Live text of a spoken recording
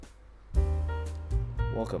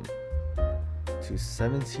Welcome to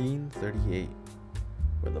 1738,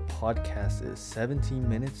 where the podcast is 17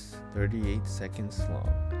 minutes 38 seconds long.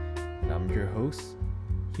 And I'm your host,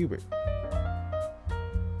 Hubert.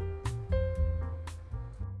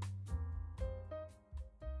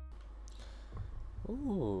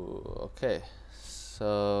 Ooh, okay.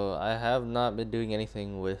 So I have not been doing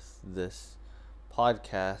anything with this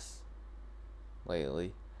podcast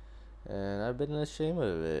lately, and I've been ashamed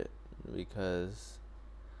of it because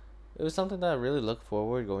it was something that I really looked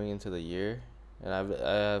forward going into the year, and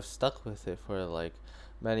I've stuck with it for like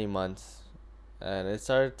many months, and it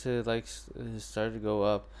started to go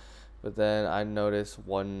up, but then I noticed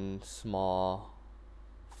one small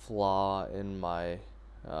flaw in my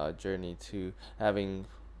journey to having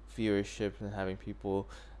viewership and having people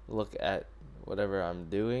look at whatever I'm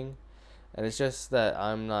doing, and it's just that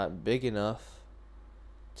I'm not big enough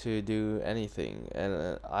to do anything,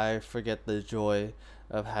 and I forget the joy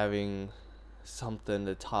of having something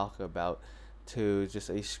to talk about to just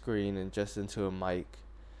a screen and just into a mic,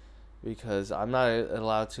 because I'm not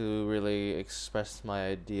allowed to really express my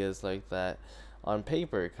ideas like that on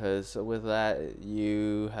paper, because with that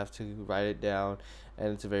you have to write it down and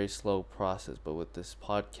it's a very slow process. But with this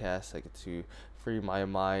podcast, I get to free my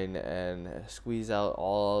mind and squeeze out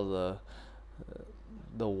all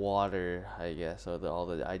the water, I guess, or all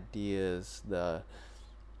the ideas, the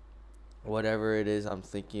whatever it is I'm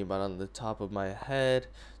thinking about on the top of my head.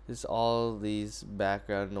 Just all these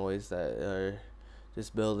background noise that are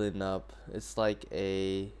just building up. It's like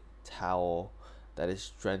a towel that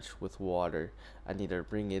is drenched with water. I need to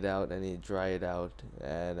bring it out, I need to dry it out,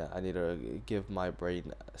 and I need to give my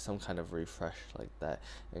brain some kind of refresh like that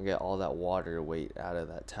and get all that water weight out of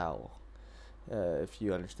that towel. If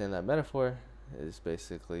you understand that metaphor, it's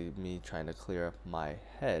basically me trying to clear up my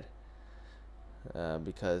head,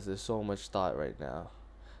 because there's so much thought right now,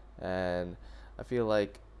 and I feel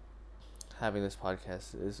like having this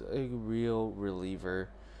podcast is a real reliever.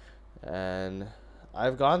 And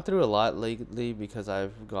I've gone through a lot lately because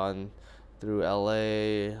I've gone through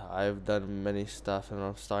LA. I've done many stuff, and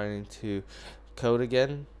I'm starting to code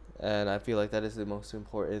again. And I feel like that is the most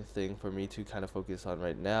important thing for me to kind of focus on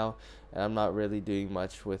right now. And I'm not really doing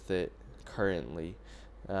much with it currently,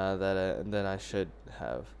 than I should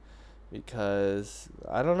have, because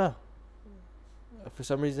I don't know. For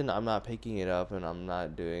some reason, I'm not picking it up and I'm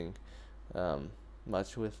not doing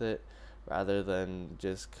much with it, rather than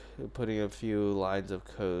just putting a few lines of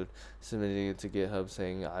code, submitting it to GitHub,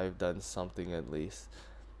 saying I've done something at least.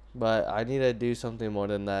 But I need to do something more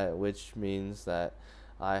than that, which means that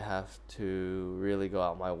I have to really go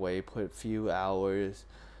out my way, put few hours,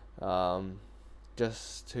 um,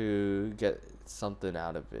 just to get something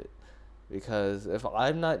out of it. Because if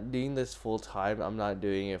I'm not doing this full time, I'm not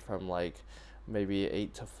doing it from like maybe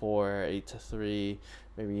 8 to 4, 8 to 3,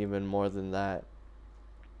 maybe even more than that.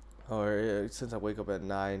 Or since I wake up at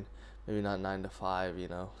 9, maybe not 9 to 5,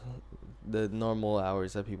 the normal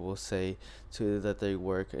hours that people say to that they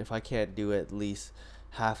work. If I can't do at least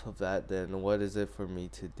half of that, then what is it for me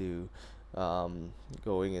to do,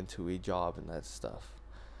 going into a job and that stuff?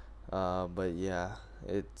 But yeah,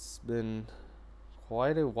 it's been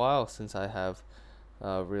quite a while since I have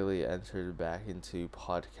really entered back into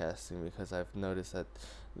podcasting, because I've noticed that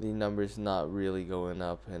the numbers not really going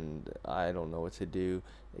up, and I don't know what to do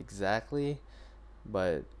exactly.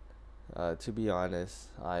 But to be honest,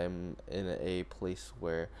 I'm in a place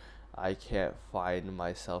where I can't find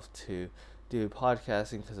myself to do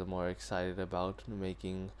podcasting, because I'm more excited about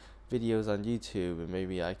making videos on YouTube, and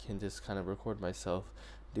maybe I can just kind of record myself,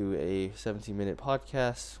 do a 17-minute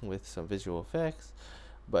podcast with some visual effects.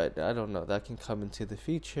 But I don't know, that can come into the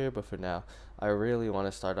future. But for now, I really want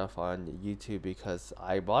to start off on YouTube, because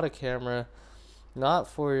I bought a camera not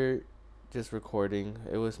for just recording.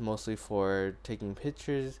 It was mostly for taking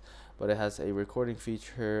pictures, but it has a recording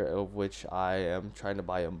feature, of which I am trying to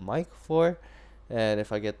buy a mic for. And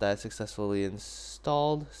if I get that successfully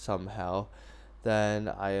installed somehow, then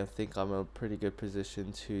I think I'm in a pretty good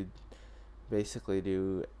position to basically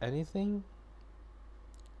do anything.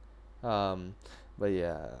 But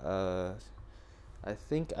yeah, I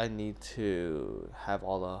think I need to have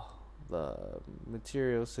all the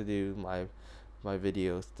materials to do my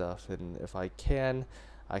video stuff, and if I can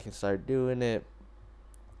start doing it,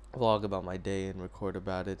 vlog about my day and record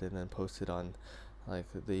about it, and then post it on like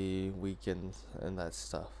the weekends and that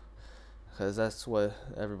stuff, because that's what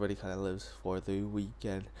everybody kind of lives for, the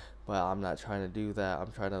weekend. But I'm not trying to do that.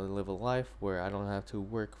 I'm trying to live a life where I don't have to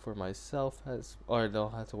work for myself, or I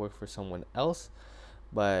don't have to work for someone else,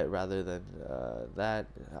 But rather than that,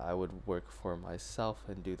 I would work for myself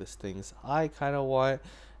and do the things I kind of want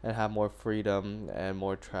and have more freedom and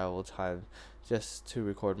more travel time just to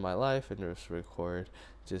record my life and just record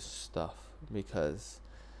just stuff because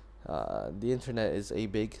the internet is a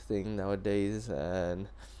big thing nowadays, and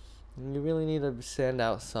you really need to stand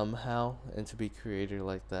out somehow. And to be creator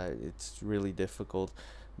like that, it's really difficult.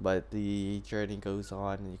 But the journey goes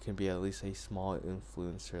on, and you can be at least a small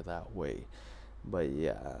influencer that way. But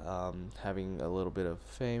yeah, having a little bit of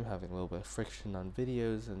fame, having a little bit of friction on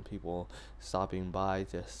videos, and people stopping by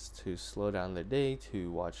just to slow down their day to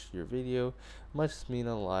watch your video must mean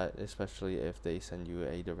a lot, especially if they send you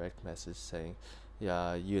a direct message saying,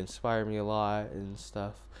 yeah, you inspire me a lot and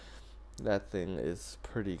stuff. That thing is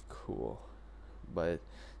pretty cool. But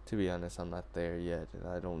to be honest, I'm not there yet, and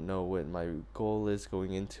I don't know what my goal is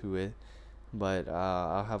going into it. But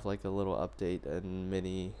I'll have like a little update and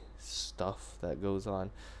mini stuff that goes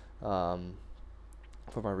on um,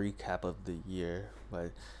 for my recap of the year.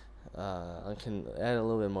 But I can add a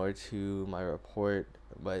little bit more to my report.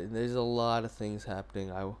 But there's a lot of things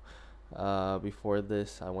happening. Before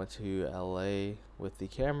this, I went to LA with the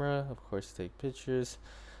camera, of course, to take pictures,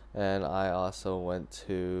 and I also went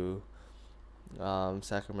to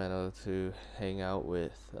Sacramento to hang out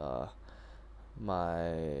with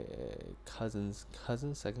my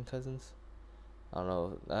second cousins. I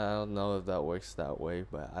don't know if that works that way,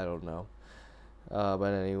 but I don't know.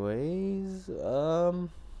 But anyways,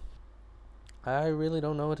 I really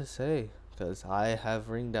don't know what to say because I have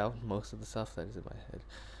ringed out most of the stuff that is in my head.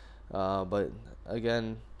 But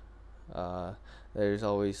again, uh, there's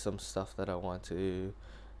always some stuff that I want to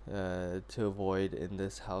avoid in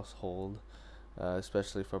this household,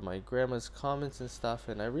 especially from my grandma's comments and stuff.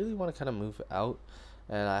 And I really want to kind of move out,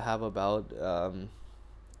 and I have about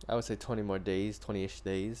I would say 20 more days, 20-ish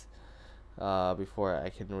days, before I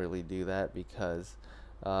can really do that because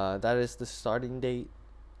that is the starting date.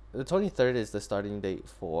 The 23rd is the starting date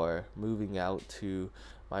for moving out to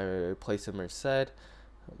my place in Merced,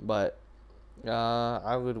 but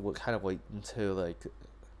I would kind of wait until like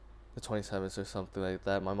the 27th or something like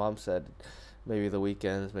that. My mom said maybe the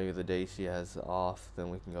weekends, maybe the day she has off, then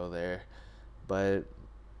we can go there. But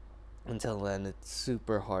until then, it's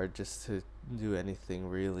super hard just to do anything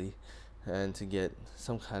really, and to get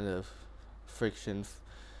some kind of friction.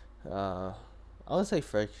 Uh, I would say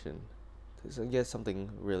friction, to get something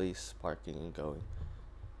really sparking and going.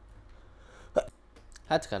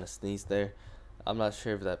 Had to kind of sneeze there. I'm not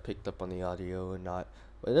sure if that picked up on the audio or not,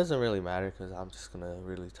 but it doesn't really matter because I'm just gonna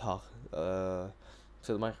really talk to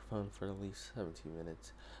the microphone for at least 17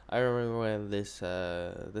 minutes. I remember when this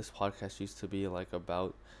podcast used to be like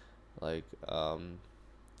about like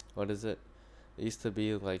what is it? It used to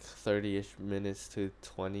be like 30-ish minutes to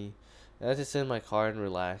 20. And I just sit in my car and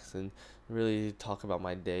relax and really talk about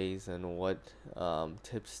my days and what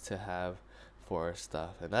tips to have for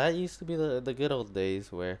stuff. And that used to be the good old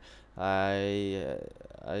days where I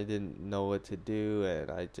didn't know what to do and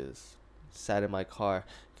I just sat in my car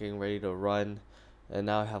getting ready to run. And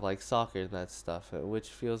now I have like soccer and that stuff, which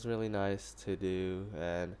feels really nice to do.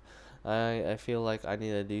 And I feel like I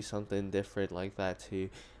need to do something different like that to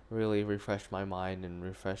really refresh my mind and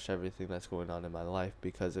refresh everything that's going on in my life,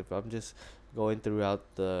 because if I'm just going throughout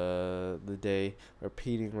the day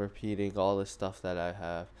repeating all the stuff that I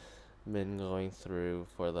have been going through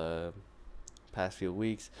for the past few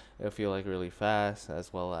weeks, it'll feel like really fast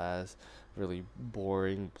as well as really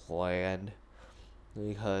boring, bland,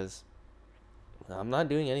 because I'm not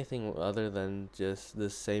doing anything other than just the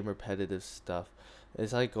same repetitive stuff.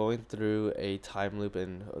 It's like going through a time loop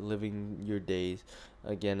and living your days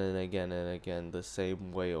again and again and again the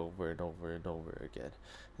same way over and over and over again.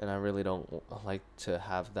 And I really don't like to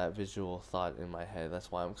have that visual thought in my head. That's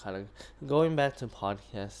why I'm kind of going back to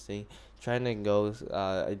podcasting, trying to go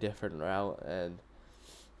a different route. And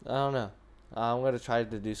I don't know. I'm going to try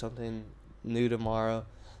to do something new tomorrow.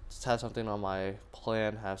 Just have something on my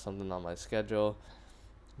plan, have something on my schedule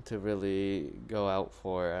to really go out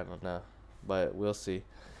for. I don't know, but we'll see.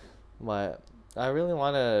 But I really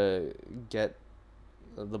want to get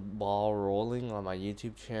the ball rolling on my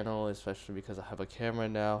YouTube channel, especially because I have a camera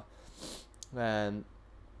now, and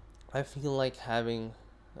I feel like having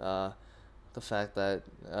the fact that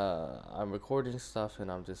I'm recording stuff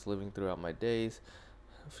and I'm just living throughout my days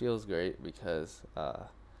feels great because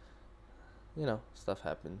stuff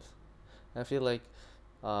happens. I feel like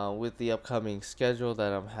with the upcoming schedule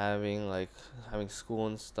that I'm having, like having school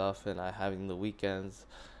and stuff, and I having the weekends,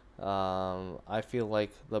 I feel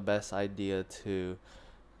like the best idea to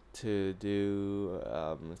do,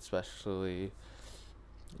 especially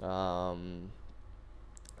um,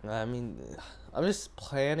 I mean, I'm just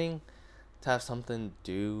planning to have something to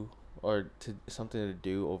do or to something to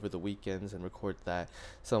do over the weekends and record that.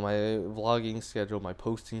 So my vlogging schedule, my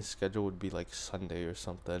posting schedule would be like Sunday or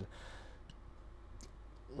something.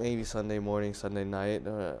 Maybe Sunday morning, Sunday night,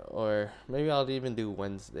 or maybe I'll even do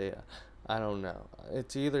Wednesday. I don't know.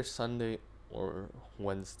 It's either Sunday or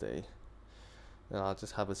Wednesday. And I'll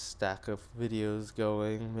just have a stack of videos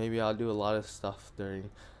going. Maybe I'll do a lot of stuff during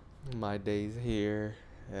my days here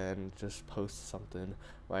and just post something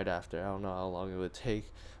right after. I don't know how long it would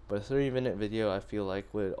take, but a 30-minute video I feel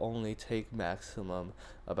like would only take maximum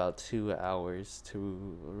about 2 hours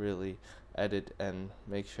to really edit and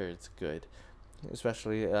make sure it's good.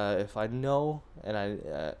 Especially if I know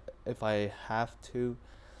and if I have to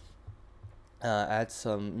add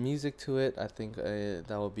some music to it, I think that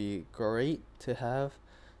would be great to have,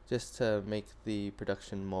 just to make the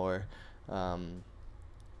production more,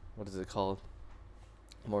 what is it called?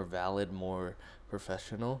 More valid, more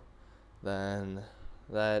professional. Then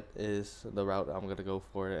that is the route I'm gonna go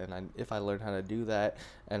for it. And if I learn how to do that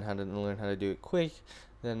and learn how to do it quick,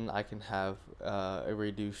 then I can have a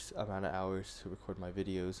reduced amount of hours to record my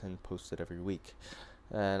videos and post it every week.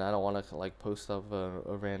 And I don't want to like post up a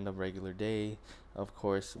random regular day, of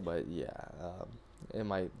course, but yeah, it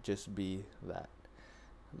might just be that.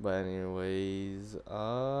 But anyways,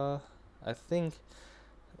 I think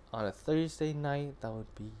on a Thursday night that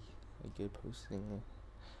would be a good posting.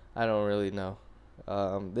 I don't really know.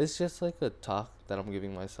 This is just like a talk that I'm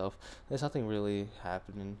giving myself. There's nothing really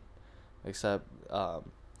happening except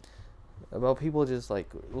about people just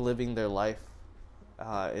like living their life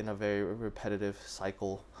in a very repetitive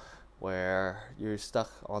cycle where you're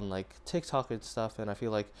stuck on like TikTok and stuff. And I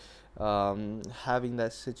feel like having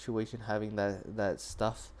that situation, having that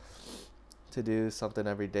stuff to do something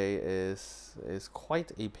every day is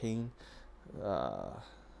quite a pain.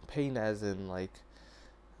 Pain as in like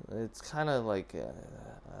it's kind of like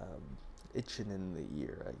itching in the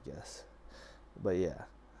ear, I guess. But yeah,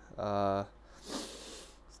 uh,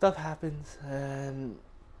 stuff happens, and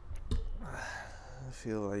I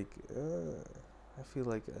feel like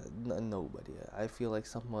nobody. I feel like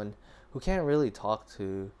someone who can't really talk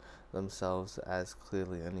to themselves as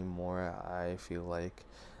clearly anymore. I feel like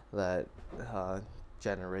that uh,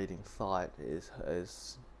 generating thought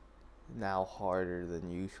is now harder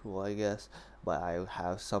than usual, I guess. But I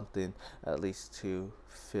have something at least to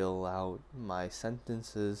fill out my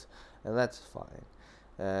sentences, and that's fine.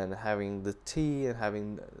 And having the tea and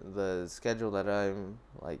having the schedule that I'm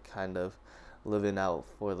like kind of living out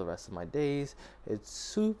for the rest of my days, it's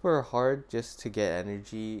super hard just to get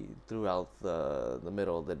energy throughout the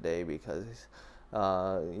middle of the day, because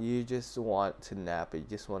you just want to nap. You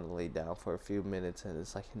just want to lay down for a few minutes, and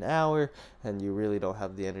it's like an hour, and you really don't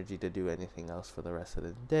have the energy to do anything else for the rest of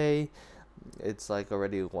the day. It's like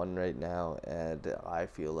already 1 right now, and I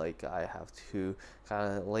feel like I have to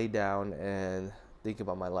kind of lay down and think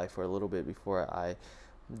about my life for a little bit before I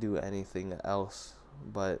do anything else.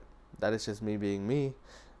 But that is just me being me,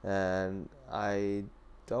 and I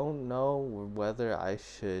don't know whether I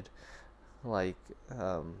should like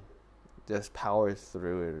just power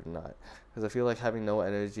through it or not, because I feel like having no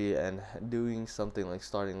energy and doing something like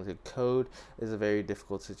starting to code is a very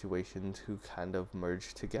difficult situation to kind of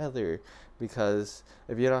merge together, because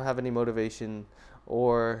if you don't have any motivation,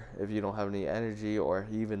 or if you don't have any energy, or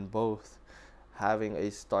even both, having a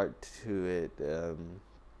start to it,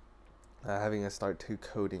 having a start to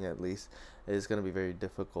coding at least, is going to be very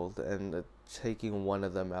difficult, and taking one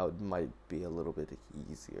of them out might be a little bit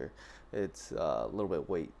easier. It's a little bit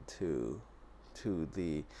weight to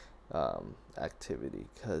the activity,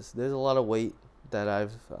 because there's a lot of weight that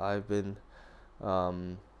I've been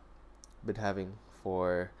having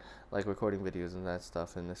for like recording videos and that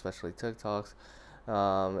stuff, and especially TikToks.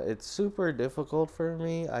 It's super difficult for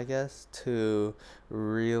me, I guess, to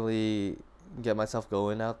really get myself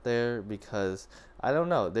going out there, because I don't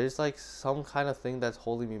know, there's like some kind of thing that's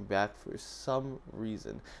holding me back for some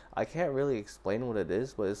reason. I can't really explain what it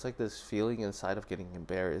is, but it's like this feeling inside of getting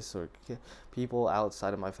embarrassed, or people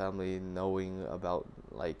outside of my family knowing about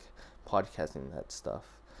like podcasting, that stuff.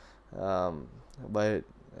 Um, but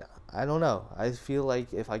I don't know. I feel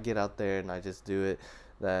like if I get out there and I just do it,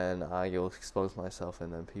 then I will expose myself,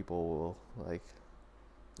 and then people will like,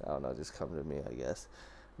 I don't know, just come to me, I guess.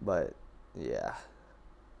 But yeah,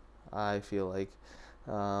 I feel like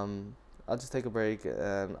I'll just take a break,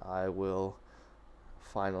 and I will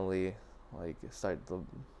finally like start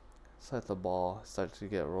the ball, start to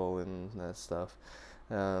get rolling and that stuff.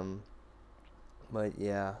 Um, but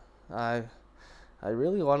yeah, I I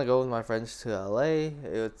really want to go with my friends to LA.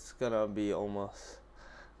 It's gonna be almost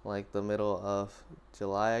like the middle of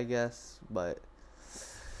July, I guess. But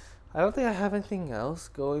I don't think I have anything else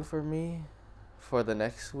going for me for the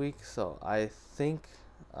next week, so I think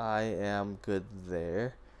I am good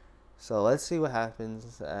there. So let's see what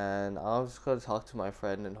happens, and I'm just gonna talk to my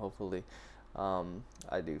friend, and hopefully,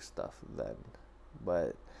 I do stuff then.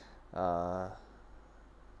 But uh,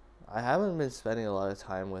 I haven't been spending a lot of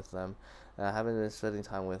time with them. And I haven't been spending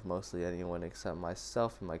time with mostly anyone except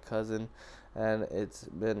myself and my cousin. And it's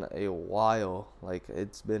been a while. Like,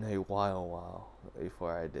 it's been a while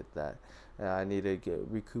before I did that. And I need to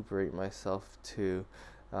recuperate myself to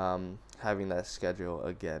having that schedule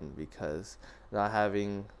again, because not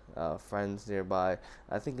having friends nearby,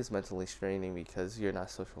 I think it's mentally straining because you're not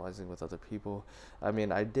socializing with other people. I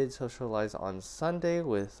mean, I did socialize on Sunday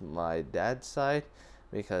with my dad's side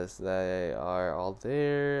because they are all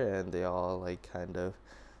there and they all like kind of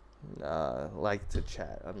like to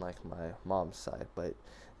chat, unlike my mom's side. But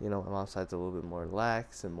my mom's side's a little bit more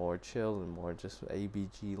lax and more chill and more just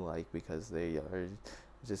ABG like, because they are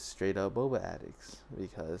just straight up boba addicts,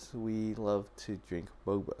 because we love to drink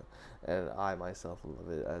boba, and I myself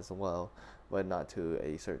love it as well, but not to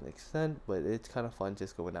a certain extent. But it's kind of fun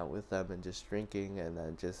just going out with them and just drinking, and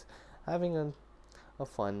then just having a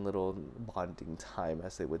fun little bonding time,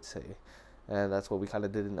 as they would say. And that's what we kind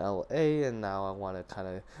of did in LA. And now I want to kind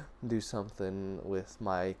of do something with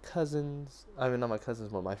my cousins. I mean, not my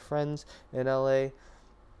cousins, but my friends in LA.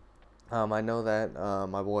 I know that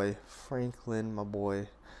my boy Franklin, my boy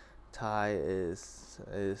Ty is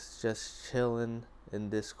just chilling in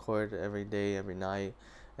Discord every day, every night,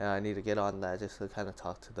 and I need to get on that just to kind of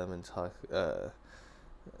talk to them and talk. I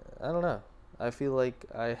don't know. I feel like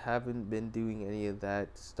I haven't been doing any of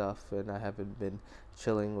that stuff, and I haven't been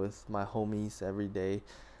chilling with my homies every day,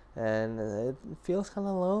 and it feels kind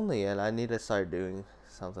of lonely. And I need to start doing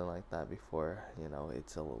something like that before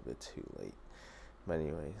it's a little bit too late. But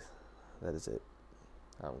anyways, that is it.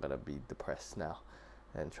 I'm gonna be depressed now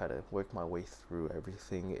and try to work my way through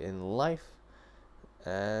everything in life,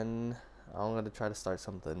 and I'm gonna try to start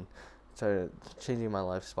something, try changing my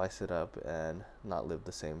life, spice it up, and not live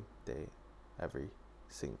the same day every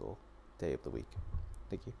single day of the week.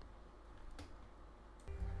 Thank you.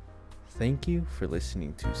 Thank you for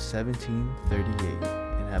listening to 1738,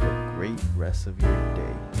 and have a great rest of your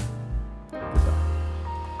day.